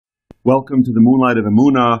Welcome to the moonlight of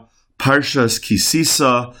Emuna, Parshas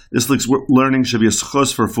Sisa. This week's learning should be a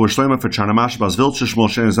schos for Shlema for Charnamash Bas Vilcha Shmuel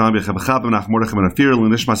Shen Zam Yechav Nach Mordechai Ben Afir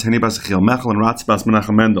L'Nishmas Heni Bas Echiel Mechel and Ratz Bas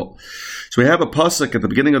Menachem Mendel. So we have a pasuk at the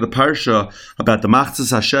beginning of the parsha about the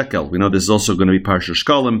Machzas HaShekel. We know this is also going to be Parsha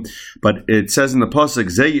Shkolim, but it says in the pasuk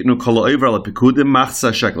Zeh Yitnu Kol Ha'over Al Pikudim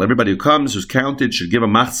Machzas HaShekel. Everybody who comes, who's counted, should give a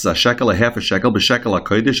Machzas HaShekel, a half a shekel, b'shekel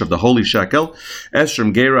HaKodesh of the holy shekel.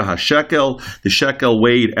 Esrim Gera HaShekel, the shekel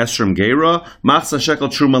weighed Esrim Gera, Machzas HaShekel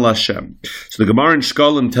Truma L'Hashem. So the Gemara in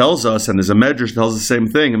Shkolim tells us, and there's a Medrash tells the same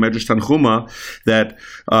thing, a Medrash Tanchuma, that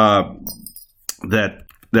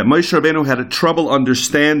Moshe Rabbeinu had a trouble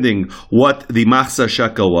understanding what the Machzas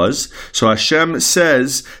Shekel was. So Hashem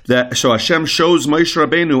shows Moshe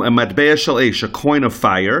Rabbeinu a matbea shel eish, a coin of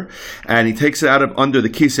fire, and he takes it out of under the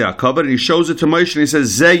kisei hakavod, and he shows it to Moshe, and he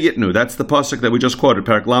says, Zeh Yitnu. That's the pasuk that we just quoted,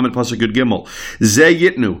 Parak Lamed pasuk Yud Gimel. Zeh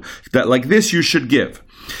Yitnu. That like this you should give.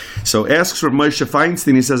 So asks from Moshe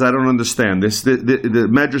Feinstein, he says, I don't understand this. The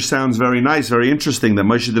Medrash sounds very nice, very interesting, that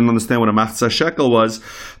Moshe didn't understand what a Machzas Shekel was,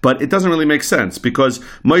 but it doesn't really make sense, because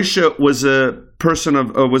Moshe was a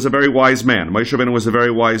was a very wise man. Moshe Rabbeinu was a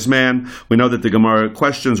very wise man. We know that the Gemara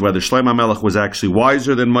questions whether Shlomo HaMelech was actually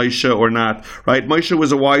wiser than Moshe or not, right? Moshe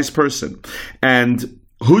was a wise person. And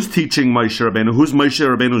who's teaching Moshe Rabbeinu? Who's Moshe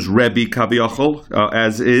Rabbeinu's Rebbe, Kaviyachol,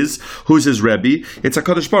 as is? Who's his Rebbe? It's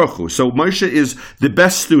HaKadosh Baruch Hu. So Moshe is the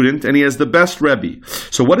best student, and he has the best Rebbe.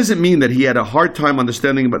 So what does it mean that he had a hard time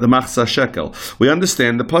understanding about the Machzas Shekel? We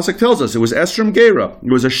understand, the pasuk tells us, it was Esrim Gera.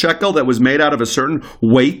 It was a shekel that was made out of a certain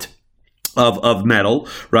weight of metal,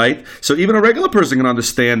 right? So even a regular person can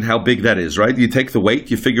understand how big that is, right? You take the weight,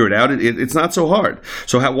 you figure it out. It's not so hard.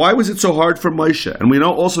 So why was it so hard for Moshe? And we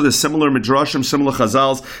know also there's similar midrashim, similar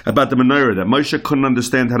chazals about the menorah, that Moshe couldn't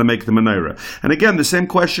understand how to make the menorah. And again, the same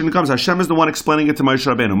question comes. Hashem is the one explaining it to Moshe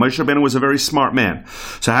Rabbeinu. Moshe Rabbeinu was a very smart man.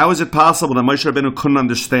 So how is it possible that Moshe Rabbeinu couldn't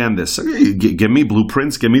understand this? Give me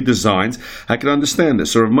blueprints, give me designs. I can understand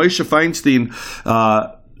this. So Moshe Feinstein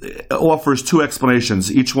offers two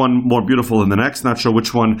explanations, each one more beautiful than the next. Not sure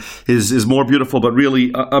which one is more beautiful, but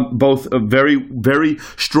really both very, very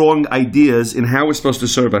strong ideas in how we're supposed to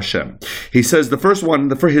serve Hashem. He says the first one,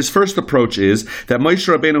 his first approach is that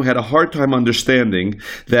Moshe Rabbeinu had a hard time understanding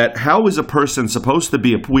that how is a person supposed to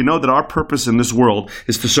be. We know that our purpose in this world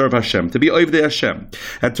is to serve Hashem, to be Ovdei Hashem,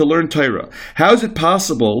 and to learn Torah. How is it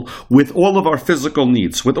possible with all of our physical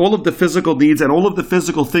needs, with all of the physical needs and all of the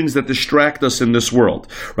physical things that distract us in this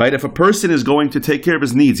world? Right? If a person is going to take care of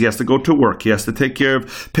his needs, he has to go to work, he has to take care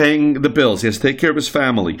of paying the bills, he has to take care of his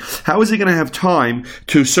family. How is he going to have time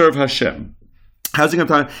to serve Hashem? How's he going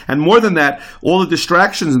to have time? And more than that, all the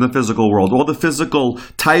distractions in the physical world, all the physical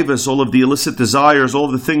taivas, all of the illicit desires, all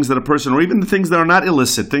of the things that a person, or even the things that are not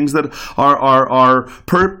illicit, things that are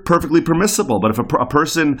perfectly permissible. But if a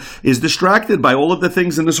person is distracted by all of the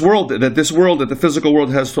things in this world, that the physical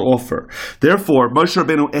world has to offer. Therefore, Moshe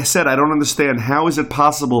Rabbeinu said, I don't understand, how is it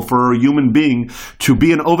possible for a human being to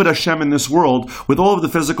be an Oved Hashem in this world with all of the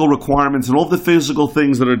physical requirements and all of the physical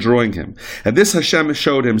things that are drawing him? And this Hashem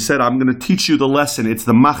showed him, said, I'm going to teach you the lesson. It's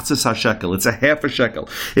the Machzas HaShekel. It's a half a shekel.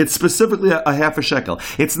 It's specifically a half a shekel.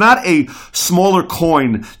 It's not a smaller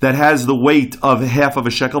coin that has the weight of half of a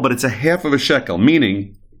shekel, but it's a half of a shekel,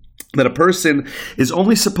 meaning that a person is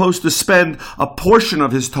only supposed to spend a portion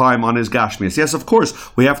of his time on his gashmias. Yes, of course,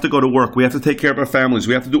 we have to go to work. We have to take care of our families.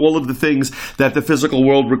 We have to do all of the things that the physical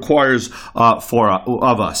world requires of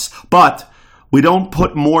us. But we don't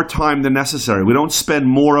put more time than necessary. We don't spend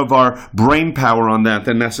more of our brain power on that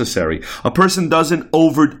than necessary. A person doesn't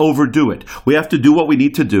overdo it. We have to do what we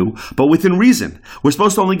need to do, but within reason. We're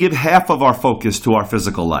supposed to only give half of our focus to our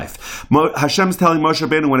physical life. Hashem's telling Moshe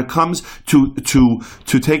Rabbeinu, when it comes to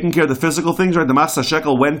taking care of the physical things, right? The Machzas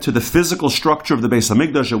Shekel went to the physical structure of the Beis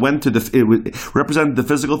Hamikdash. It represented the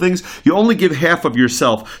physical things. You only give half of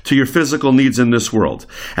yourself to your physical needs in this world.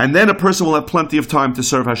 And then a person will have plenty of time to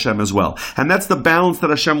serve Hashem as well. And that's the balance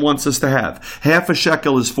that Hashem wants us to have. Half a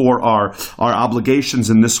shekel is for our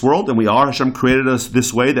obligations in this world, and Hashem created us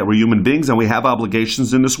this way, that we're human beings, and we have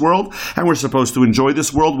obligations in this world, and we're supposed to enjoy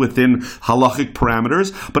this world within halachic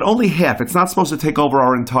parameters, but only half. It's not supposed to take over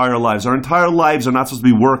our entire lives. Our entire lives are not supposed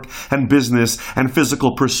to be work and business and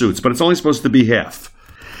physical pursuits, but it's only supposed to be half.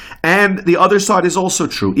 And the other side is also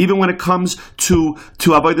true. Even when it comes to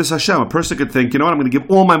avodas Hashem, a person could think, you know what, I'm going to give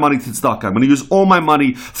all my money to tzedakah. I'm going to use all my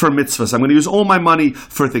money for mitzvahs. I'm going to use all my money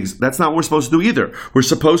for things. That's not what we're supposed to do either. We're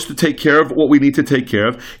supposed to take care of what we need to take care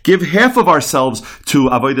of. Give half of ourselves to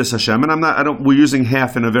avodas Hashem, and we're using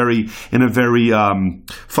half in a very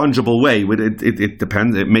fungible way. It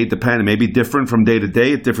depends. It may depend. It may be different from day to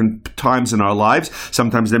day at different times in our lives.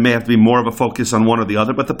 Sometimes there may have to be more of a focus on one or the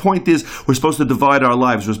other. But the point is, we're supposed to divide our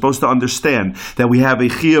lives. We're supposed to understand that we have a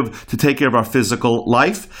chiyuv to take care of our physical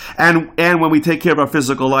life, and when we take care of our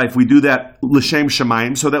physical life, we do that l'shem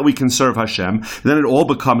shemayim, so that we can serve Hashem. Then it all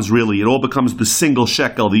becomes the single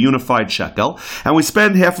shekel, the unified shekel, and we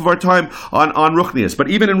spend half of our time on ruchnias. But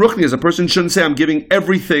even in ruchnias, a person shouldn't say, I'm giving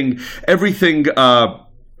everything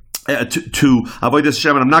to avodas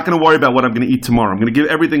Hashem, and I'm not going to worry about what I'm going to eat tomorrow. I'm going to give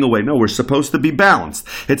everything away. No, we're supposed to be balanced.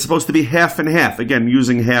 It's supposed to be half and half. Again,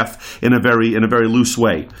 using half in a very loose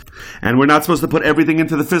way. And we're not supposed to put everything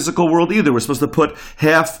into the physical world either. We're supposed to put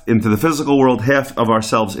half into the physical world, half of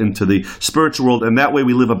ourselves into the spiritual world, and that way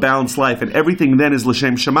we live a balanced life. And everything then is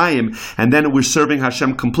l'shem shemayim, and then we're serving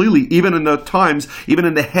Hashem completely, even in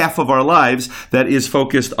the half of our lives that is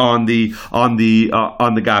focused on the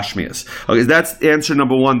gashmias. Okay, that's answer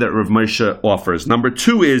number one that Rav Moshe offers. Number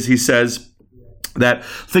two is, he says, that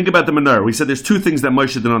think about the menorah. We said there's two things that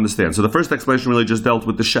Moshe didn't understand. So the first explanation really just dealt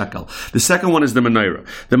with the shekel. The second one is the menorah.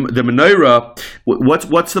 The menorah.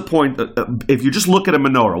 What's the point? If you just look at a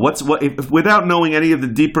menorah, without knowing any of the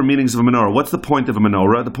deeper meanings of a menorah, what's the point of a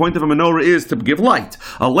menorah? The point of a menorah is to give light.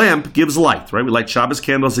 A lamp gives light, right? We light Shabbos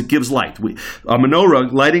candles; it gives light. A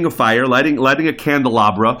menorah, lighting a fire, lighting a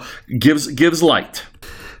candelabra, gives light.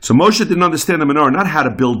 So Moshe didn't understand the menorah, not how to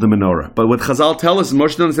build the menorah. But what Chazal tell us,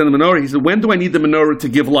 Moshe didn't understand the menorah. He said, when do I need the menorah to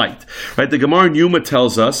give light? Right? The Gemara in Yuma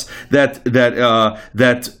tells us that Daf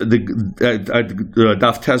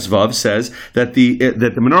Tezvav says that the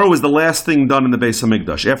menorah was the last thing done in the Beis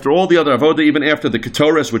Hamikdash. After all the other avodah, even after the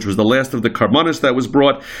Ketores, which was the last of the karbanos that was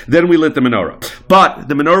brought, then we lit the menorah. But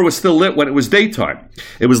the menorah was still lit when it was daytime.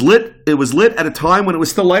 It was lit at a time when it was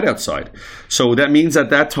still light outside. So that means at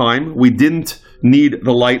that time we didn't need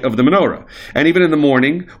the light of the menorah. And even in the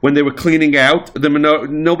morning, when they were cleaning out the menorah,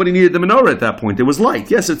 nobody needed the menorah at that point. It was light.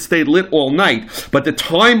 Yes, it stayed lit all night, but the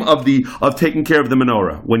time of taking care of the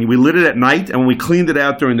menorah, when we lit it at night and when we cleaned it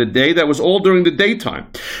out during the day, that was all during the daytime.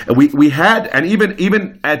 And we had, and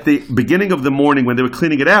even at the beginning of the morning when they were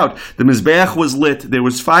cleaning it out, the mizbeach was lit, there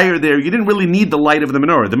was fire there. You didn't really need the light of the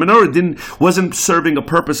menorah. The menorah wasn't serving a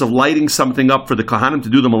purpose of lighting something up for the kohanim to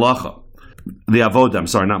do the malacha. The avodah, I'm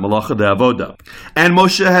sorry, not malacha, the avodah. And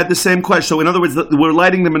Moshe had the same question. So in other words, we're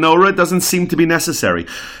lighting the menorah, it doesn't seem to be necessary.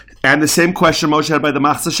 And the same question Moshe had by the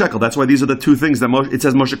machzah shekel. That's why these are the two things that it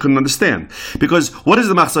says Moshe couldn't understand. Because what is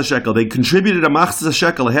the machzah shekel? They contributed a machzah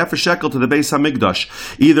shekel, a half a shekel to the Beis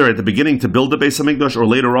Hamikdash, either at the beginning to build the Beis Hamikdash or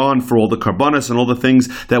later on for all the karbanos and all the things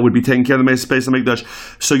that would be taken care of the Beis Hamikdash.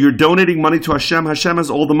 So you're donating money to Hashem. Hashem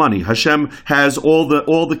has all the money. Hashem has all the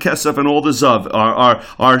kesef and all the zav.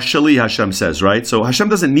 Our shali, Hashem says, right? So Hashem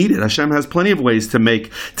doesn't need it. Hashem has plenty of ways to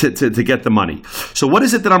get the money. So what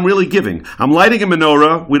is it that I'm really giving? I'm lighting a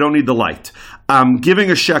menorah. We don't need the light. I'm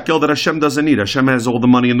giving a shekel that Hashem doesn't need. Hashem has all the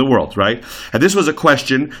money in the world, right? And this was a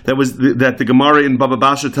question that the Gemara in Baba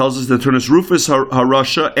Basra tells us that Turnus Rufus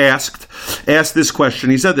HaRasha asked this question.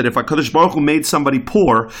 He said that if HaKadosh Baruch Hu made somebody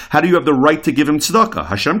poor, how do you have the right to give him tzedakah?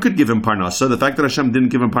 Hashem could give him parnasa. The fact that Hashem didn't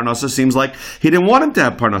give him parnasa seems like he didn't want him to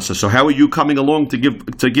have parnasa. So how are you coming along to give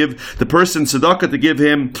the person tzedakah, to give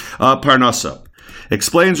him parnasa?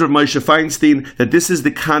 Explains Rav Moshe Feinstein that this is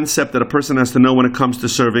the concept that a person has to know when it comes to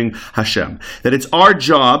serving Hashem. That it's our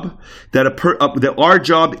job, that our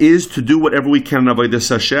job is to do whatever we can in avodas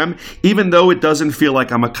Hashem, even though it doesn't feel like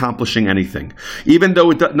I'm accomplishing anything. Even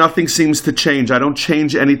though nothing seems to change. I don't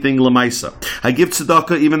change anything lemaisa. I give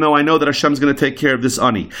tzedakah even though I know that Hashem's going to take care of this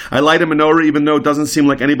ani. I light a menorah even though it doesn't seem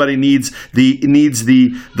like anybody needs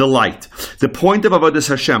the light. The point of avodas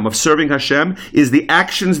Hashem, of serving Hashem, is the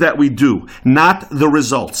actions that we do, not the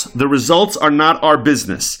results. The results are not our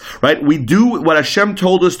business, right? We do what Hashem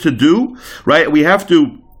told us to do, right? We have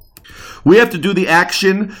to do the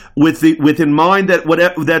action with in mind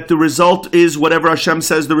that the result is whatever Hashem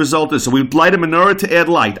says the result is. So we light a menorah to add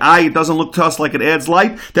light. It doesn't look to us like it adds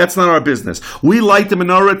light. That's not our business. We light the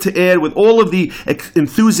menorah to add with all of the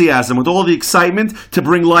enthusiasm, with all of the excitement, to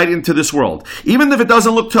bring light into this world. Even if it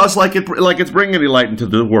doesn't look to us like it's bringing any light into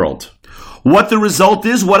the world. What the result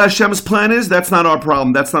is, what Hashem's plan is, that's not our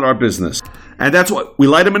problem. That's not our business. And that's what we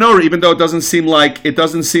light a menorah, even though it doesn't seem like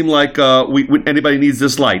anybody needs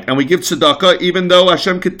this light. And we give tzedakah, even though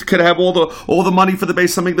Hashem could have all the money for the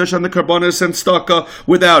Beis Hamikdash and the karbanos and tzedakah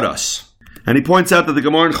without us. And he points out that the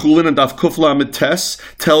Gemara in Chulin and Daf Kufla Amid Tes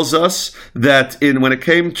tells us that when it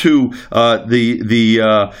came to when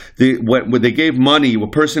they gave money, a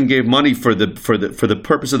person gave money for the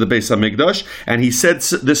purpose of the Beis Hamikdash, and he said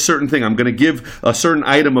this certain thing: I'm going to give a certain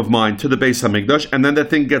item of mine to the Beis Hamikdash, and then that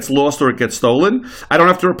thing gets lost or it gets stolen. I don't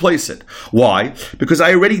have to replace it. Why? Because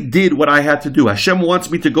I already did what I had to do. Hashem wants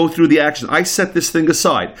me to go through the action. I set this thing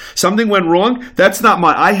aside. Something went wrong. That's not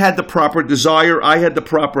mine. I had the proper desire. I had the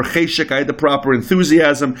proper cheshek. I had the proper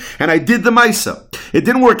enthusiasm, and I did the Maisa. It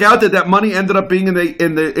didn't work out that money ended up being in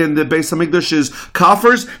the Beis Hamikdash's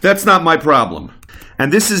coffers. That's not my problem.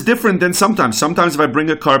 And this is different than sometimes. Sometimes if I bring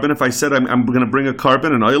a carbon, if I said I'm going to bring a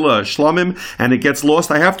carbon, an oila, a shlamim, and it gets lost,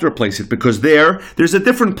 I have to replace it because there's a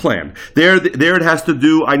different plan. There it has to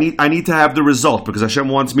do. I need to have the result because Hashem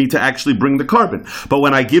wants me to actually bring the carbon. But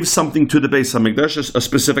when I give something to the Beis Hamikdash, a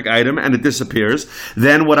specific item, and it disappears,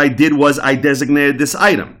 then what I did was I designated this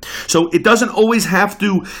item. So it doesn't always have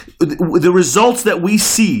to. The results that we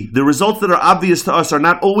see, the results that are obvious to us, are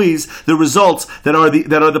not always the results that are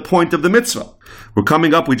the point of the mitzvah. We're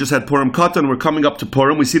coming up, we just had Purim Katan, we're coming up to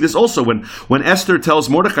Purim. We see this also when Esther tells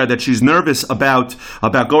Mordechai that she's nervous about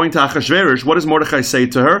going to Achashverosh. What does Mordechai say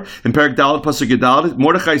to her? In Perek Dalet Pasuk Yudaled,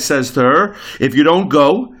 Mordechai says to her, if you don't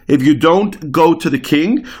go to the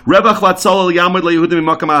king,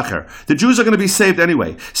 the Jews are going to be saved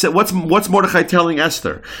anyway. So what's Mordechai telling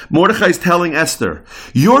Esther? Mordechai's telling Esther,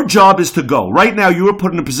 your job is to go. Right now you are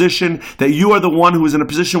put in a position that you are the one who is in a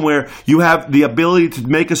position where you have the ability to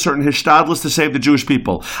make a certain hishtadlus to save the Jewish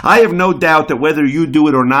people. I have no doubt that whether you do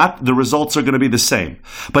it or not, the results are going to be the same.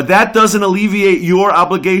 But that doesn't alleviate your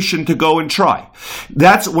obligation to go and try.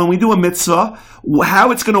 That's when we do a mitzvah. How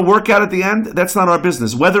it's going to work out at the end, that's not our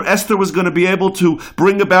business. Whether Esther was going to be able to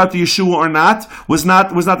bring about the Yeshua or not was not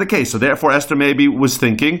the case. So therefore, Esther maybe was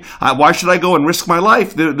thinking, why should I go and risk my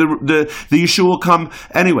life? The Yeshua will come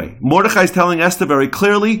anyway. Mordechai is telling Esther very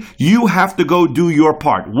clearly, you have to go do your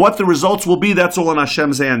part. What the results will be, that's all in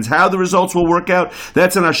Hashem's hands. How the results will work out,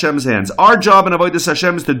 that's in Hashem's hands. Our job in Avodas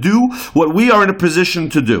Hashem is to do what we are in a position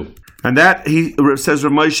to do. And that, he says,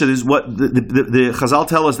 Rav Moshe, is what the Chazal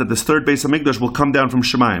tell us, that this third Beis Hamikdash will come down from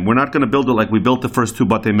Shemayim. We're not going to build it like we built the first two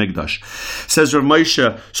Batei Mikdash. Says Rav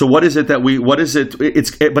Moshe, so but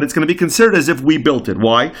it's going to be considered as if we built it.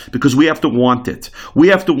 Why? Because we have to want it. We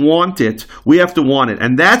have to want it. We have to want it.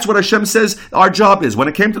 And that's what Hashem says our job is. When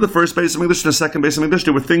it came to the first Beis Hamikdash, the second Beis Hamikdash,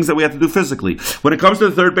 there were things that we had to do physically. When it comes to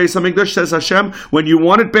the third Beis Hamikdash, says Hashem, when you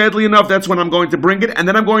want it badly enough, that's when I'm going to bring it, and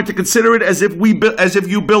then I'm going to consider it as if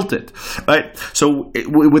you built it. Right. So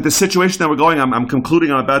with the situation that we're going, I'm concluding.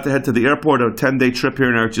 I'm about to head to the airport. A 10-day trip here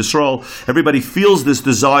in Eretz Yisrael. Everybody feels this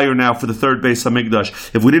desire now for the third Beis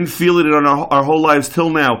Hamikdash. If we didn't feel it in our whole lives till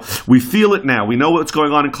now, we feel it now. We know what's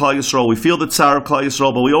going on in Klal Yisrael. We feel the tzar of Klal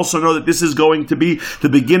Yisrael, but we also know that this is going to be the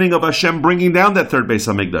beginning of Hashem bringing down that third Beis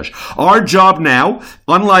Hamikdash. Our job now,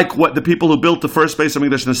 unlike what the people who built the first Beis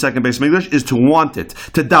Hamikdash and the second Beis Hamikdash, is to want it,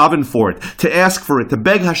 to daven for it, to ask for it, to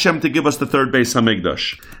beg Hashem to give us the third Beis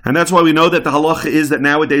Hamikdash. And that's why we know that the halacha is that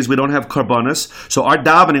nowadays we don't have karbanos. So our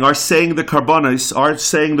davening, our saying the karbanos, our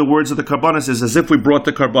saying the words of the karbanos is as if we brought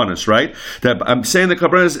the karbanos, right? That I'm saying the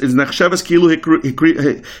karbanos is nechshavas kilu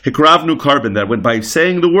hikravnu carbon. That when by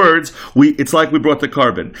saying the words, it's like we brought the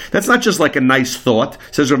carbon. That's not just like a nice thought.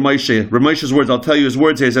 Says Rav Moshe. Rav Moshe's words. I'll tell you his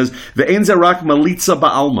words here. He says ve'ein zerak malitza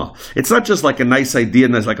ba'alma. It's not just like a nice idea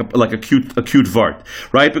and like a cute vart,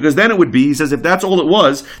 right? Because then it would be. He says if that's all it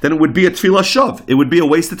was, then it would be a tefillah shav. It would be a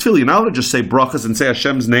wasted tefillah. You're not allowed to just say brachas and say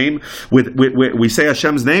Hashem's name. We say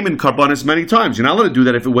Hashem's name in karbanis many times. You're not allowed to do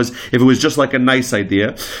that if it was just like a nice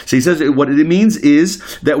idea. So he says what it means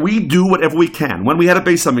is that we do whatever we can. When we had a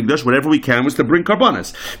Beis Hamikdash, whatever we can was to bring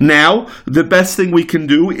karbanis. Now the best thing we can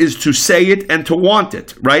do is to say it and to want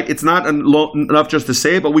it. Right? It's not enough just to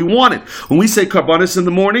say it, but we want it. When we say karbanis in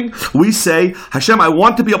the morning, we say Hashem, I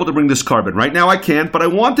want to be able to bring this carbon. Right now I can't, but I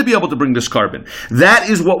want to be able to bring this carbon. That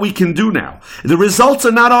is what we can do now. The results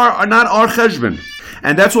are not our cheshbon.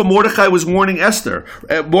 And that's what Mordechai was warning Esther.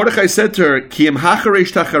 Mordechai said to her, "Ki im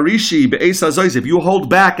hacharesh tacharishi be'es hazoyz." If you hold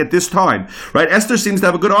back at this time, right? Esther seems to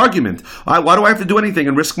have a good argument. Why do I have to do anything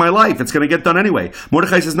and risk my life? It's going to get done anyway.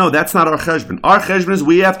 Mordechai says, "No, that's not our cheshbon. Our cheshbon is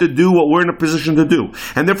we have to do what we're in a position to do."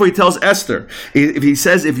 And therefore, he tells Esther, he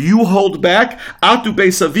says, "If you hold back, atu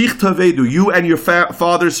be'savich tavedu, you and your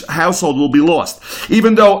father's household will be lost.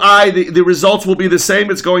 Even though the results will be the same,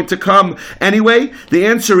 it's going to come anyway." The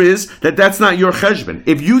answer is that that's not your cheshbon. cheshbon.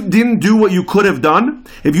 If you didn't do what you could have done,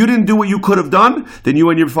 then you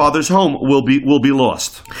and your father's home will be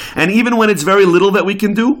lost. And even when it's very little that we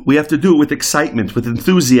can do, we have to do it with excitement, with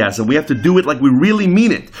enthusiasm. We have to do it like we really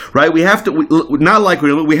mean it, right? We have to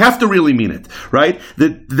really mean it, right?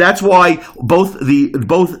 That's why both the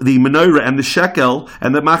menorah and the shekel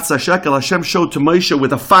and the machzah shekel, Hashem showed to Moshe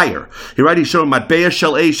with a fire. He showed him matbeah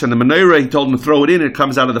shel eish, and the menorah, he told him to throw it in, it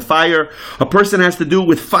comes out of the fire. A person has to do it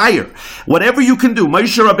with fire. Whatever you can do.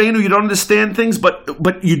 Moshe Rabbeinu, you don't understand things, but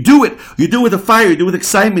you do it. You do it with a fire, you do it with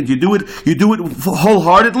excitement, you do it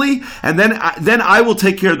wholeheartedly, and then I will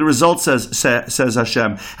take care of the results, says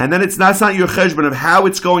Hashem. And then that's not your cheshbon of how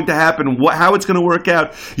it's going to happen, how it's going to work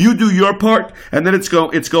out. You do your part, and then it's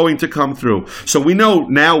going to come through. So we know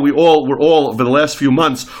now we're all over the last few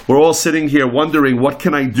months, we're all sitting here wondering, what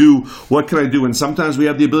can I do? And sometimes we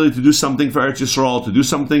have the ability to do something for Eretz Yisrael, to do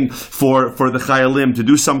something for the Chayalim, to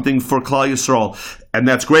do something for Klal Yisrael. And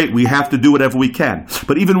that's great. We have to do whatever we can.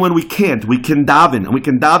 But even when we can't, we can daven. And we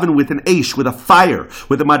can daven with an eish, with a fire,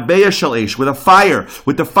 with a matbeah shel eish, with a fire,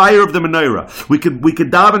 with the fire of the menorah. We could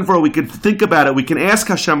daven for it. We could think about it. We can ask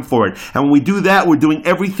Hashem for it. And when we do that, we're doing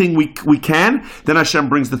everything we can. Then Hashem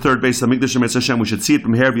brings the third base of the Mikdash. Hashem, we should see it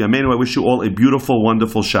from here. I wish you all a beautiful,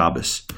 wonderful Shabbos.